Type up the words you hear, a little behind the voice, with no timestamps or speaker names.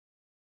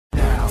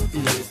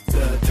It's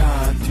the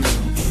time to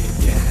get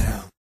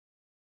down.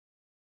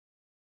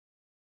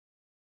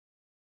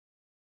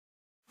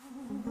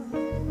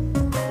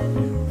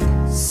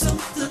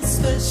 Something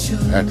special.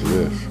 After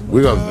this,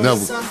 we're gonna know.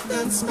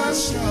 Something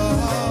special.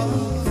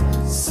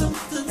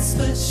 Something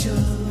special.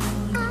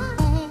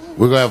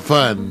 We're gonna have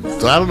fun.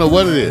 So I don't know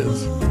what it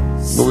is,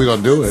 but we're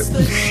gonna do it.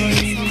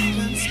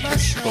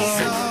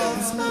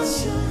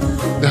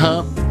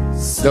 Huh?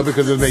 No,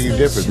 because it'll make you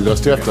different. We're gonna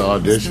still have to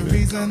audition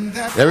it.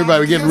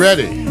 Everybody, getting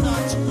ready.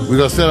 We're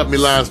gonna set up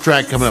Millan's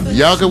track coming up.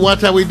 Y'all can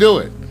watch how we do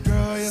it.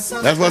 That's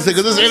what I say,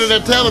 because this is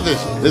internet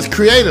television. It's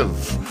creative,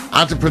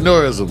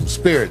 entrepreneurism,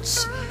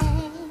 spirits,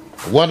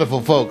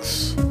 wonderful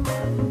folks.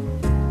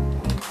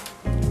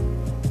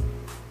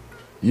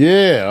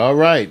 Yeah, all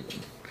right.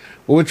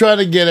 Well, we're trying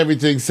to get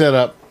everything set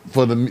up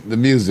for the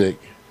music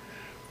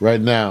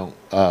right now.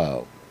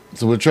 So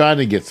we're trying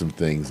to get some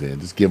things in.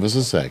 Just give us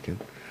a second.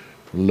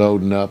 We're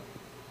loading up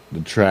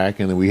the track,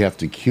 and then we have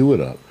to cue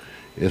it up.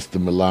 It's the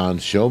Millan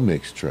show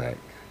mix track.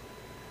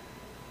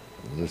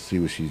 Let's see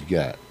what she's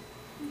got.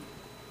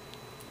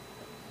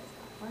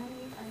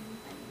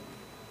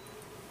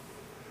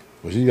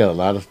 Well, she's got a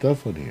lot of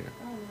stuff on here.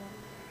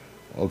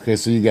 Okay,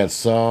 so you got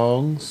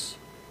songs.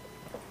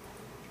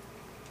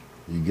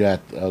 You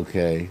got,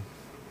 okay,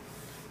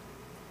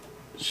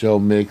 show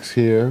mix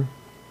here.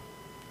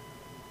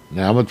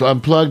 Now I'm going to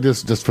unplug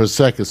this just for a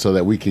second so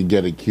that we can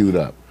get it queued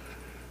up.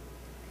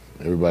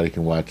 Everybody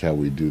can watch how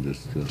we do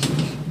this.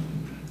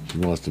 She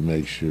wants to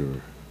make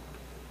sure.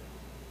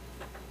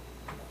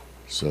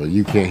 So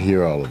you can't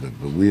hear all of it,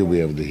 but we'll be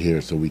able to hear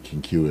it so we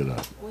can cue it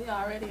up. We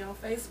already on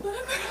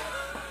Facebook.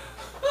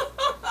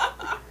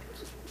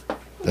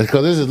 That's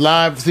because this is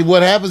live. See,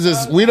 what happens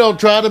is we don't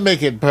try to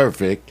make it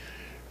perfect.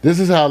 This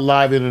is how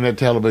live internet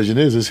television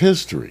is. It's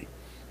history.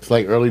 It's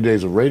like early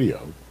days of radio.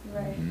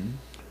 Right. Mm-hmm.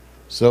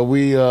 So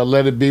we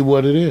let it be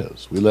what it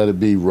is. We let it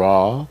be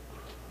raw,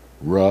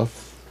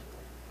 rough,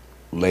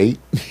 late.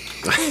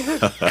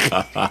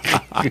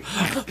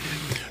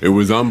 It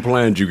was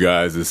unplanned, you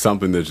guys. It's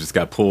something that just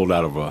got pulled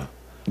out of a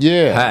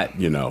hat,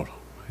 you know.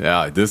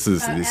 Yeah, this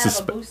is out of a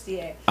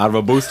bustier. Out of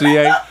a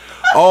bustier.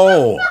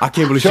 Oh, I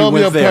can't believe Show she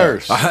me went your there.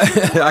 purse.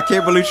 I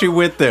can't believe she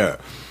went there.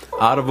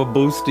 Out of a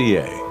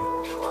bustier.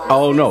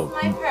 Oh no,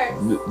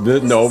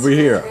 no, over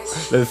here.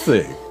 Let's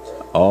see.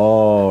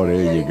 Oh,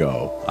 there you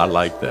go. I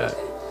like that.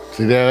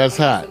 See there, that's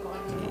hot.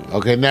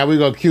 Okay, now we're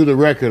gonna cue the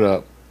record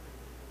up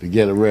to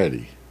get it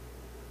ready.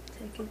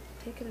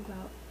 Take it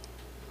about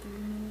 3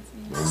 minutes.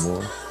 A little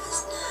more.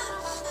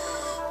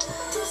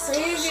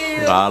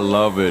 Preview. I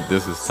love it.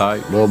 This is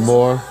tight. A little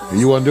more.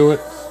 You wanna do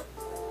it?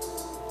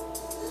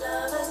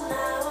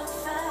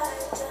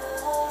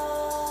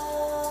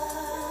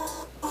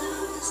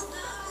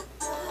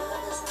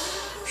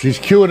 She's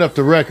queuing up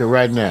the record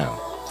right now.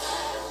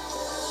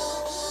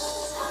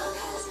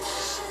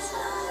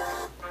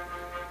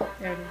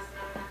 There it is.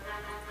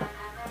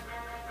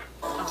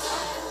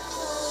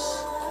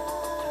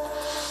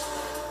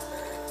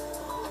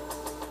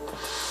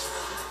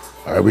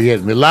 All right, we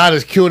get Millan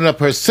is queuing up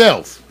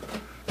herself.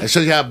 That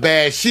shows you how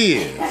bad she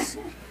is.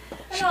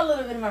 I know a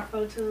little bit of my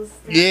Pro Tools.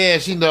 Yeah,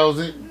 she knows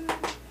it.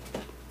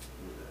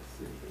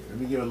 Let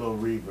me give a little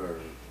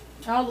reverb.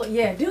 Oh,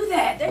 yeah, do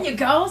that. There you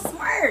go.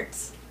 Smart.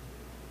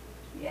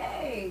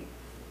 Yay.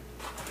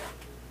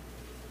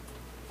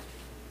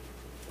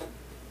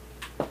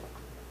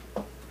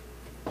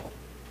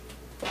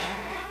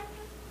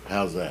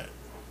 How's that?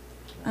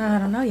 I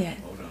don't know yet.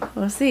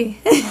 We'll see.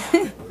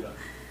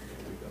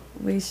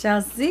 We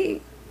shall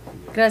see.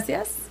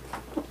 Gracias.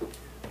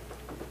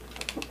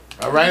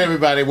 All right,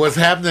 everybody. What's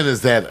happening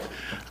is that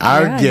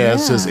our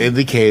guest has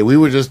indicated, we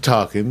were just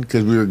talking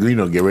because we were, getting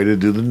ready to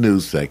do the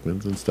news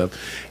segments and stuff,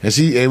 and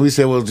we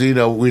said, well, we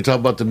were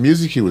talking about the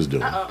music she was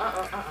doing,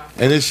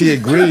 and then she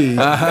agreed.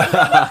 There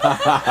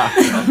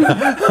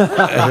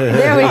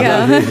we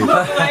go.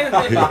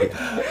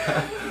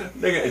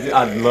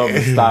 I love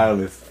the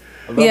stylist.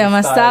 Yeah,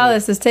 my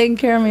stylist is taking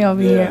care of me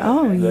over here.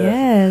 Oh,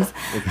 yes.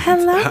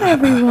 Hello,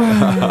 everyone.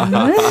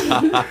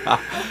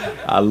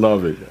 I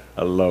love it.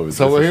 I love it.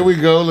 So here we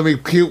go. Let me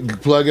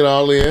plug it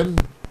all in.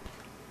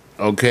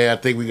 Okay, I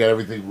think we got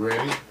everything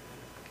ready.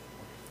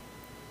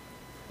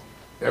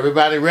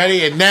 Everybody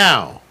ready? And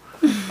now,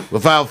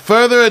 without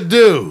further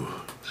ado,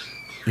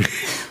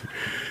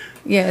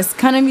 yeah, it's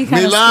kind of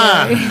scary.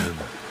 Millan,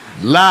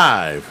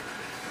 live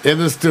in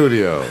the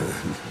studio.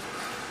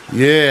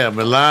 Yeah,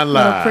 Millan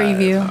live.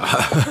 Little preview.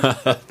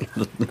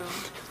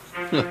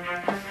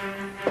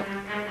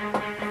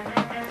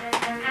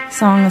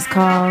 Song is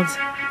called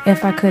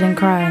If I Couldn't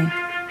Cry.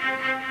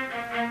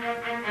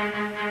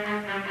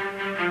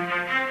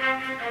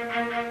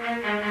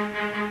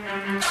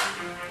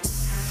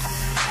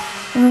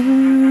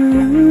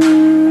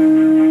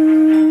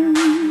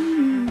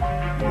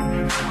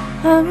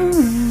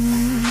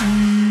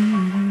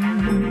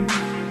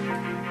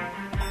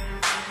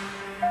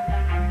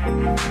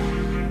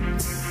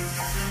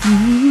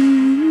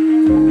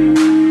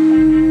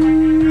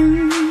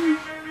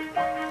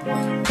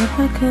 If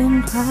I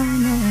couldn't cry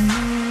no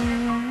more.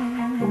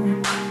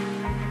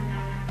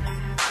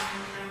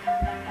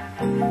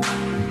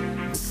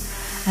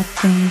 I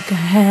think I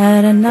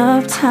had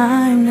enough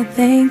time to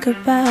think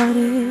about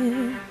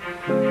it.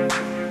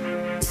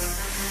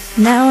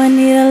 Now I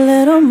need a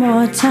little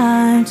more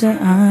time to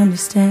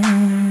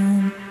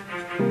understand.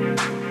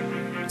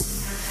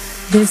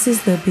 This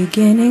is the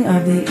beginning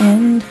of the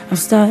end. I'm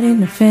starting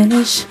to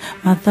finish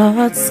my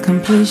thoughts,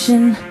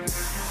 completion.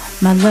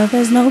 My love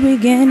has no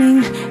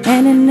beginning,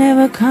 and it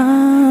never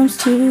comes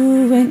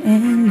to an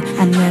end.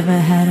 I never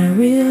had a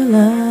real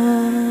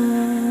love.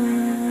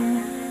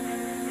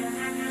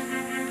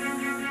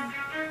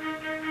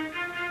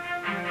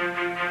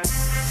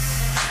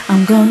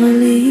 I'm gonna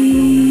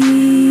leave.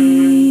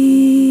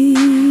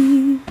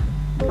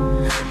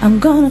 I'm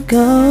gonna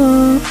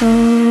go,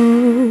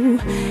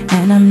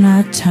 and I'm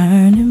not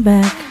turning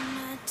back.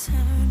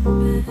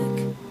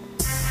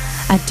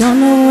 I don't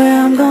know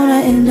where I'm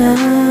gonna end up,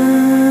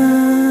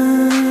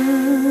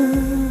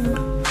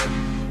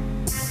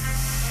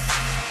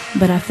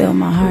 but I feel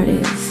my heart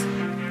is.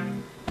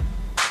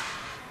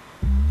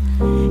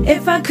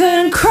 If I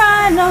couldn't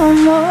cry no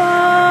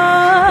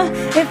more,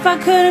 if I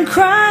couldn't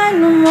cry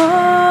no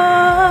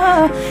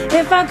more,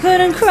 if I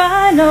couldn't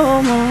cry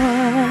no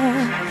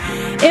more,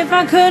 if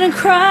I couldn't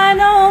cry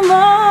no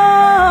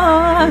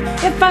more,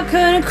 if I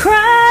couldn't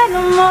cry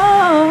no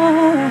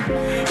more,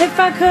 if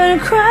I couldn't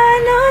cry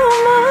no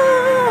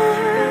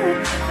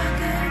more,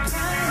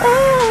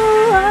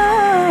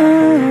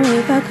 oh,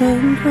 if I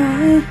couldn't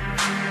cry.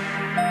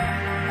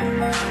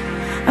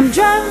 I'm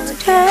driving too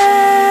fast,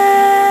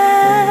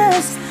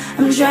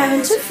 I'm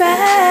driving too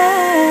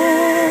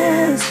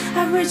fast.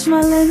 I've reached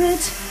my limit.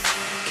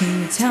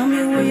 Can you tell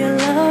me where your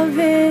love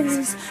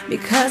is?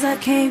 Because I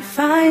can't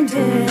find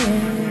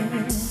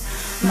it.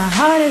 My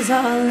heart is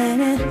all in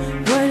it.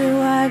 Where do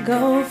I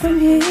go from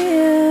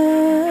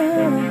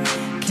here?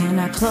 Can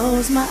I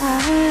close my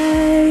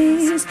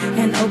eyes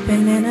and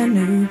open in a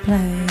new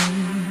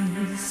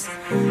place?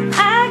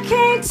 I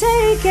can't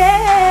take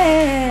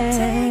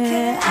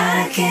it.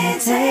 I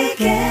can't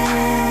take it.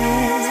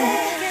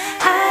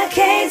 I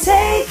can't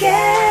take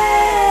it.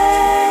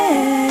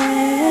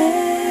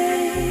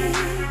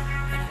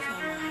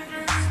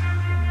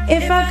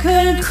 If I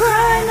couldn't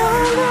cry no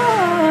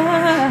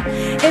more,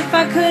 if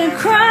I couldn't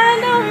cry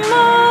no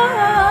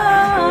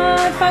more,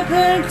 if I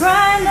couldn't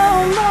cry no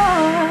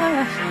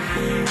more,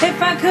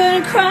 if I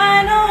couldn't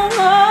cry no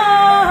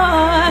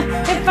more,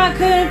 if I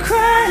couldn't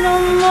cry no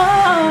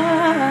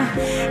more,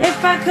 if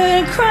I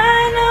couldn't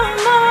cry no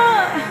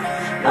more,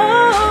 oh,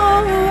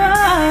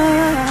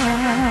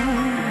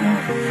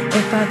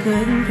 if I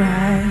couldn't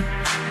cry.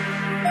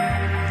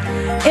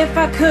 If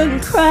I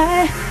couldn't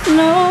cry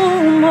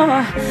no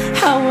more,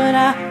 how would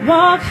I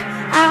walk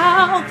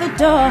out the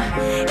door?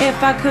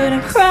 If I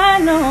couldn't cry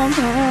no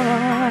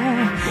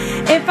more,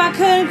 if I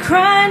couldn't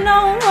cry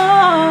no more,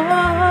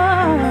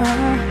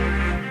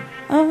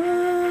 oh.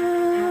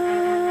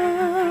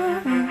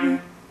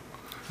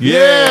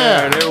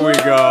 Yeah, there we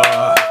go.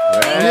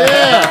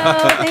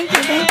 Yeah. Thank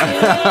you, thank you.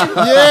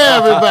 Yeah,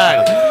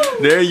 everybody.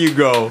 There you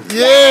go.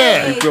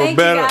 Yeah. You feel Thank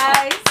better? you guys.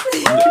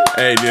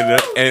 Hey,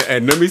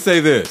 and let me say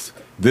this.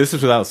 This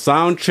is without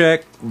sound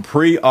check,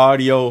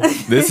 pre-audio.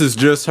 This is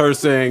just her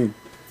saying,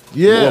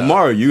 Yeah. well,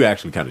 Mario, you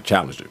actually kind of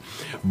challenged it.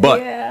 But,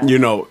 Yeah. you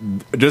know,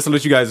 just to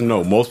let you guys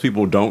know, most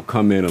people don't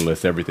come in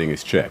unless everything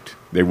is checked.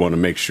 They want to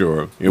make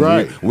sure. And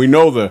Right. we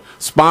know the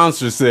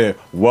sponsor said,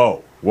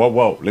 whoa,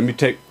 let me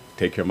take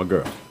care of my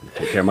girl.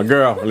 Take care of my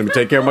girl. Let me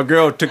take care of my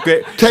girl.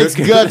 Takes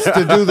guts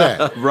to do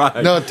that.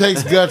 Right. No, it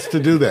takes guts to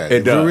do that.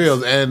 It does. For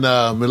real. And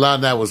Millan,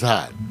 that was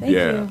hot. Thank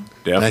Yeah, you.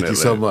 definitely. Thank you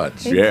so much.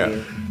 Thank yeah.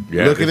 you.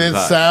 Yeah, Looking this and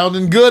is hot.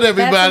 sounding good,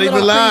 everybody. That's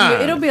a little Millan.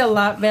 preview. It'll be a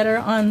lot better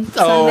on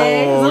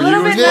Sunday. Oh, It's a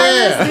little you- bit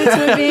yeah. nervous due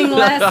to it being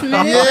last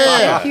minute.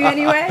 Yeah. Thank you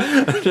anyway.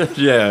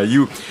 Yeah,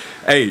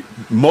 hey,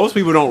 most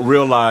people don't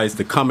realize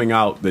the coming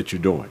out that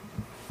you're doing.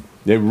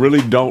 They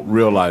really don't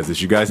realize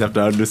this. You guys have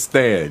to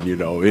understand, you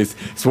know. It's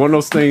one of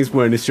those things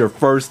when it's your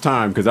first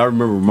time, because I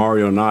remember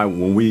Mario and I,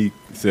 when we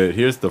said,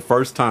 here's the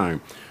first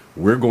time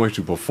we're going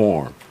to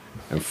perform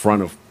in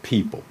front of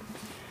people.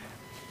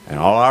 And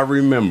all I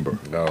remember,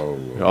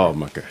 oh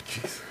my God,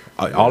 jeez.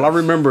 All I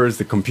remember is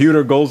the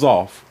computer goes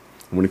off.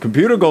 When the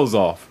computer goes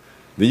off,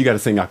 then you got to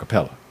sing a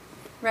cappella.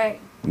 Right.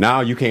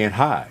 Now you can't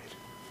hide.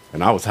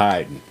 And I was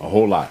hiding a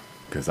whole lot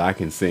because I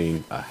can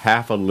sing a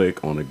half a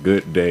lick on a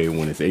good day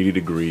when it's 80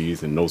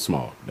 degrees and no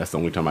smog. That's the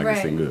only time I can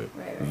Right, sing good.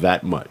 right.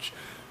 That much.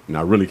 And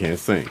I really can't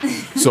sing.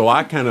 So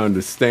I kind of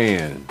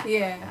understand.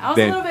 Yeah. I was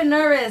Then- a little bit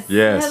nervous.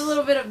 Yes. I had a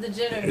little bit of the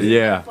jitters.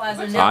 Yeah.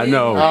 Butterflies are I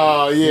know.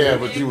 Oh, yeah,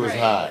 but you was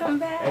hot. Come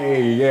back.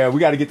 Hey, yeah, we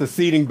got to get the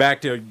seating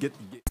back to get